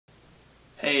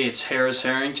Hey, it's Harris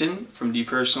Harrington from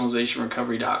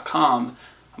Depersonalizationrecovery.com.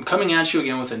 I'm coming at you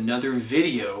again with another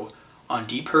video on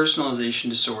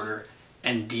depersonalization disorder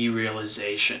and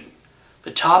derealization. The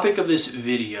topic of this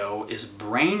video is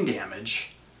brain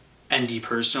damage and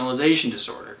depersonalization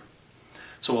disorder.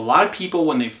 So a lot of people,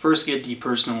 when they first get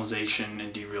depersonalization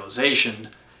and derealization,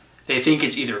 they think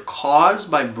it's either caused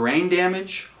by brain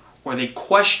damage or they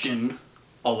question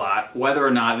a lot whether or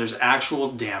not there's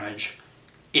actual damage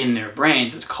in their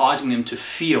brains that's causing them to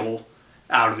feel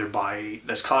out of their body,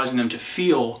 that's causing them to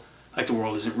feel like the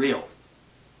world isn't real.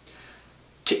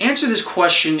 To answer this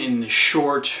question in the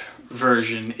short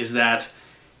version is that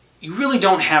you really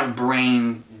don't have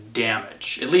brain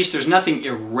damage. At least there's nothing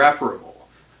irreparable.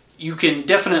 You can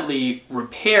definitely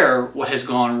repair what has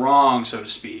gone wrong, so to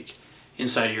speak,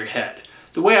 inside of your head.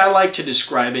 The way I like to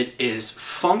describe it is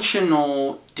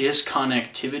functional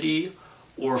disconnectivity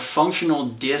or functional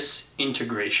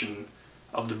disintegration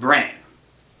of the brain.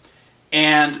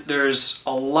 And there's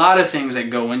a lot of things that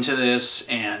go into this,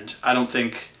 and I don't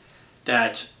think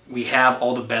that we have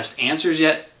all the best answers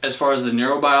yet as far as the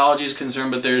neurobiology is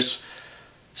concerned, but there's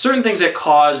certain things that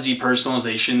cause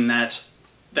depersonalization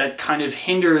that kind of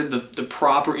hinder the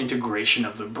proper integration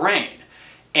of the brain.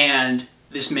 And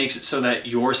this makes it so that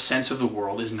your sense of the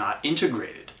world is not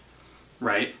integrated,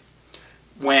 right?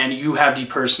 When you have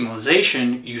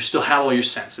depersonalization, you still have all your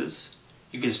senses.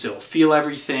 You can still feel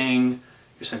everything.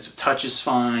 Your sense of touch is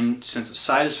fine. Your sense of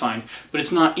sight is fine. But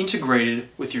it's not integrated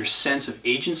with your sense of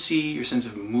agency, your sense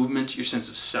of movement, your sense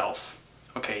of self.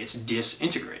 Okay, it's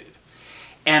disintegrated.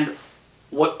 And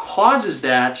what causes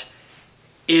that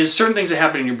is certain things that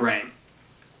happen in your brain.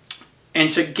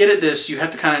 And to get at this, you have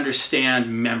to kind of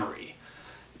understand memory.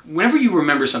 Whenever you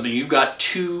remember something, you've got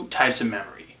two types of memory.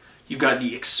 You've got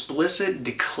the explicit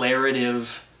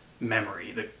declarative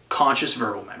memory, the conscious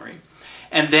verbal memory,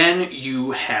 and then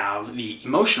you have the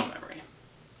emotional memory.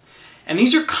 And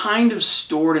these are kind of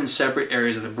stored in separate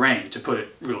areas of the brain, to put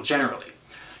it real generally.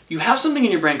 You have something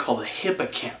in your brain called the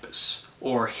hippocampus,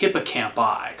 or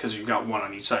hippocampi, because you've got one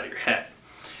on each side of your head.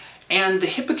 And the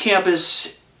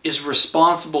hippocampus is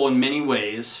responsible in many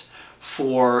ways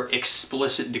for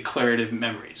explicit declarative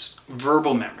memories,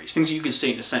 verbal memories, things that you can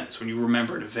say in a sentence. When you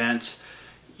remember an event,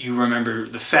 you remember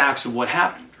the facts of what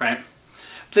happened, right?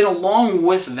 But then along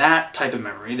with that type of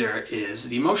memory, there is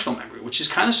the emotional memory, which is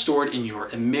kind of stored in your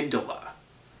amygdala,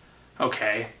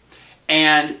 okay?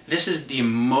 And this is the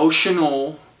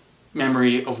emotional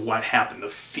memory of what happened, the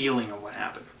feeling of what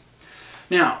happened.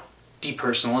 Now,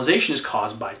 depersonalization is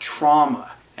caused by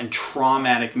trauma and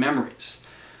traumatic memories.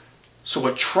 So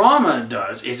what trauma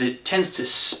does is it tends to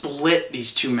split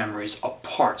these two memories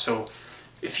apart. So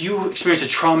if you experience a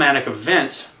traumatic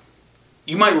event,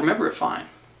 you might remember it fine.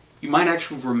 You might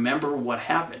actually remember what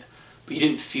happened, but you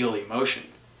didn't feel the emotion.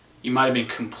 You might have been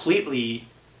completely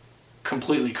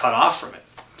cut off from it.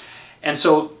 And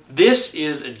so this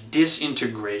is a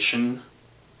disintegration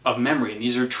of memory, and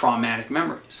these are traumatic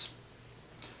memories.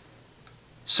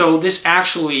 So this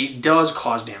actually does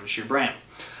cause damage to your brain.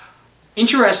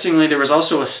 Interestingly, there was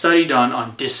also a study done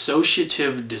on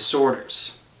dissociative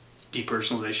disorders,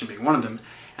 depersonalization being one of them,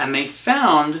 and they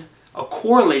found a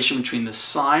correlation between the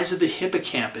size of the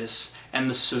hippocampus and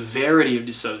the severity of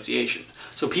dissociation.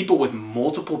 So people with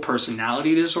multiple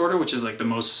personality disorder, which is like the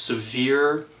most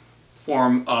severe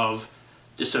form of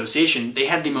dissociation, they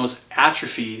had the most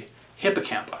atrophied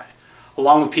hippocampi,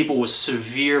 along with people with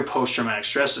severe post-traumatic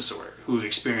stress disorder who've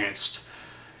experienced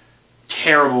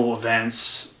terrible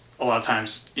events, a lot of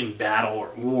times in battle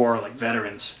or war, like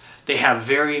veterans. They have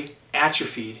very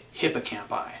atrophied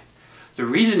hippocampi. The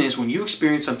reason is when you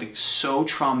experience something so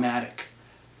traumatic,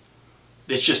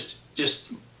 it's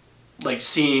just like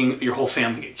seeing your whole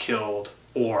family get killed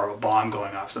or a bomb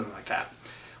going off, something like that.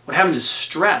 What happens is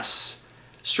stress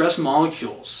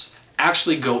molecules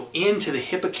actually go into the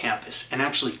hippocampus and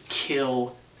actually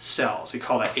kill cells. They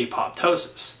call that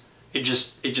apoptosis. It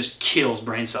just kills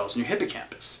brain cells in your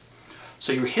hippocampus.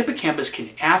 So your hippocampus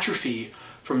can atrophy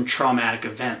from traumatic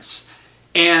events.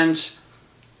 And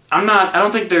I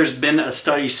don't think there's been a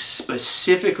study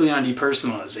specifically on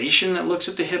depersonalization that looks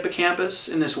at the hippocampus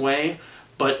in this way,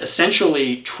 but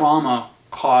essentially trauma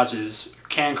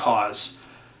can cause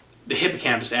the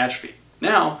hippocampus to atrophy.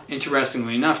 Now,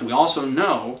 interestingly enough, we also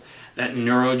know that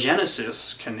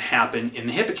neurogenesis can happen in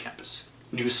the hippocampus.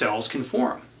 New cells can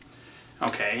form.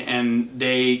 Okay, and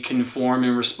they can form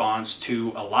in response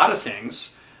to a lot of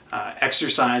things.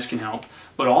 Exercise can help,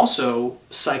 but also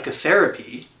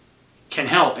psychotherapy can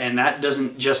help, and that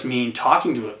doesn't just mean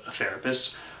talking to a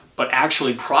therapist, but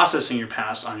actually processing your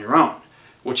past on your own,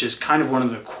 which is kind of one of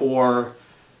the core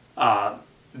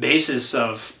basis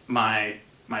of my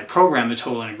program, the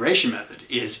Total Integration Method,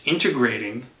 is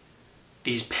integrating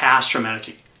these past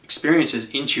traumatic experiences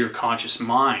into your conscious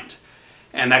mind.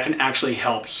 And that can actually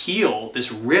help heal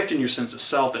this rift in your sense of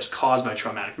self that's caused by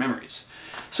traumatic memories.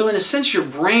 So in a sense, your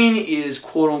brain is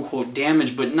quote-unquote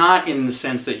damaged, but not in the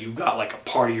sense that you got like a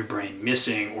part of your brain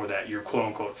missing or that you're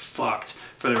quote-unquote fucked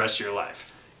for the rest of your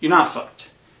life. You're not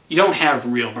fucked. You don't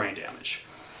have real brain damage.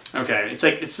 Okay,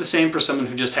 it's the same for someone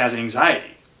who just has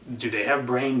anxiety. Do they have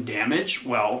brain damage?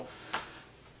 Well,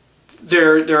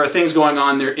 there are things going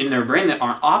on there in their brain that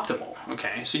aren't optimal.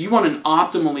 Okay, so you want an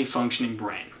optimally functioning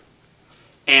brain.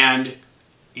 And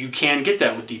you can get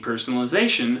that with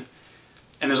depersonalization,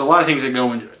 and there's a lot of things that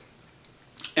go into it.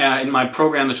 In my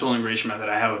program, the Total Integration Method,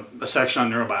 I have a section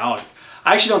on neurobiology.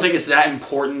 I actually don't think it's that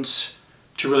important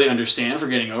to really understand for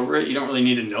getting over it. You don't really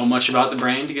need to know much about the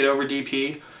brain to get over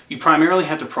DP. You primarily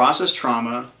have to process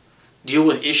trauma, deal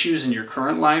with issues in your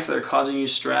current life that are causing you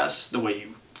stress, the way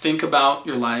you think about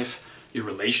your life, your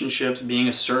relationships, being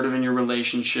assertive in your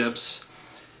relationships,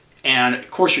 and of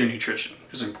course your nutrition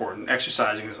is important.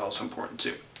 Exercising is also important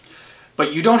too.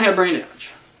 But you don't have brain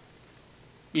damage.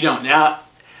 You don't. Now,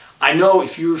 I know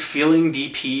if you're feeling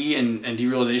DP and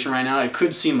derealization right now, it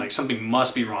could seem like something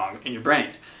must be wrong in your brain.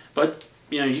 But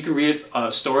you can read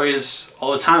stories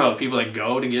all the time about people that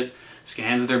go to get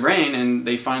scans of their brain and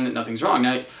they find that nothing's wrong.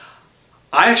 Now,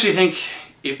 I actually think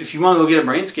if you want to go get a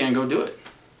brain scan, go do it.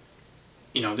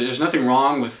 There's nothing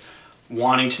wrong with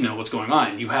wanting to know what's going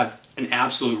on. You have an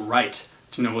absolute right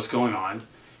to know what's going on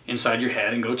inside your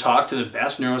head, and go talk to the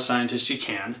best neuroscientists you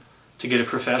can to get a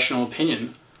professional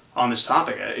opinion on this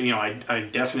topic. I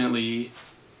definitely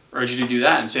urge you to do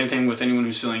that. And same thing with anyone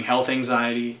who's feeling health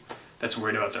anxiety, that's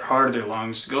worried about their heart or their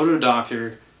lungs. Go to a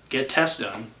doctor, get tests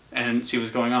done, and see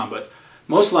what's going on. But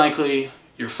most likely,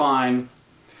 you're fine.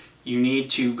 You need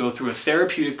to go through a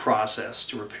therapeutic process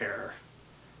to repair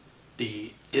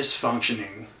the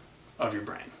dysfunctioning of your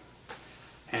brain.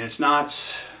 And it's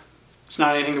not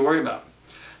anything to worry about.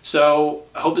 So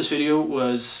I hope this video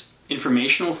was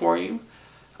informational for you.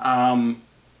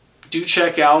 Do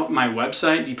check out my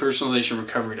website,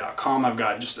 depersonalizationrecovery.com. I've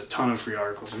got just a ton of free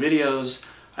articles and videos.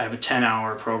 I have a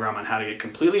 10-hour program on how to get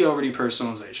completely over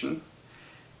depersonalization.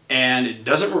 And it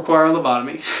doesn't require a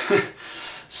lobotomy.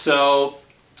 So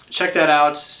check that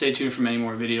out. Stay tuned for many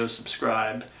more videos.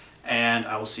 Subscribe. And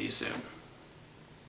I will see you soon.